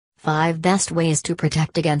5 Best Ways to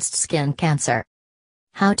Protect Against Skin Cancer.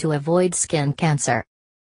 How to avoid skin cancer.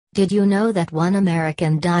 Did you know that 1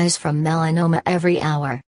 American dies from melanoma every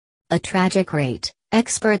hour? A tragic rate.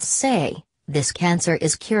 Experts say this cancer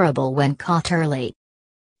is curable when caught early.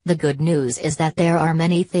 The good news is that there are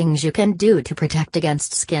many things you can do to protect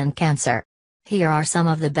against skin cancer. Here are some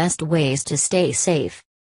of the best ways to stay safe.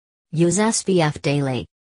 Use SPF daily.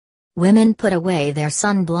 Women put away their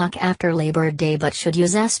sunblock after Labor Day but should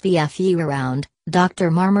use SPF year-round, Dr.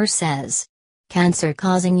 Marmer says.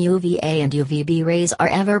 Cancer-causing UVA and UVB rays are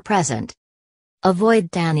ever present. Avoid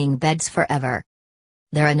tanning beds forever.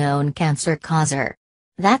 They're a known cancer causer.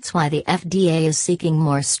 That's why the FDA is seeking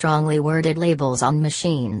more strongly worded labels on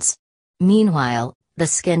machines. Meanwhile, the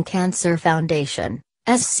Skin Cancer Foundation,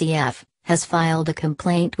 SCF, has filed a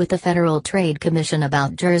complaint with the Federal Trade Commission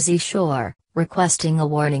about Jersey Shore, requesting a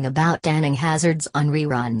warning about tanning hazards on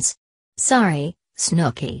reruns. Sorry,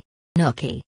 Snooki. Nookie.